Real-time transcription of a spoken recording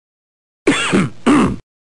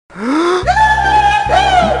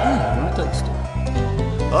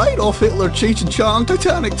Adolf Hitler, Cheech and Chong,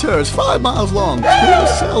 Titanic tours, 5 miles long. Peter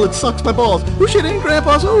salad sucks my balls. Who shit in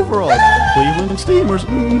Grandpa's overalls? Cleveland steamers,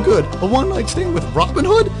 good. A one-night stand with Robin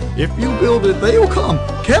Hood? If you build it, they will come.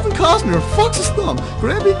 Kevin Costner fucks his thumb.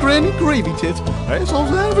 Grabby granny gravy tits.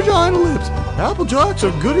 Assholes and vagina lips. Apple jacks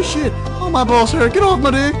are good as shit. Oh my balls hair, get off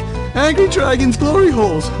my dick. Angry Dragons, glory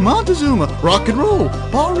holes, Montezuma, rock and roll,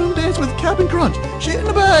 ballroom dance with Captain Crunch, shit in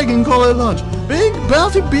a bag and call it lunch, big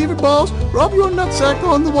bouncy beaver balls, rub your nutsack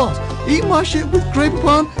on the walls, eat my shit with grape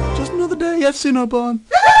upon, just another day at Cinnabon.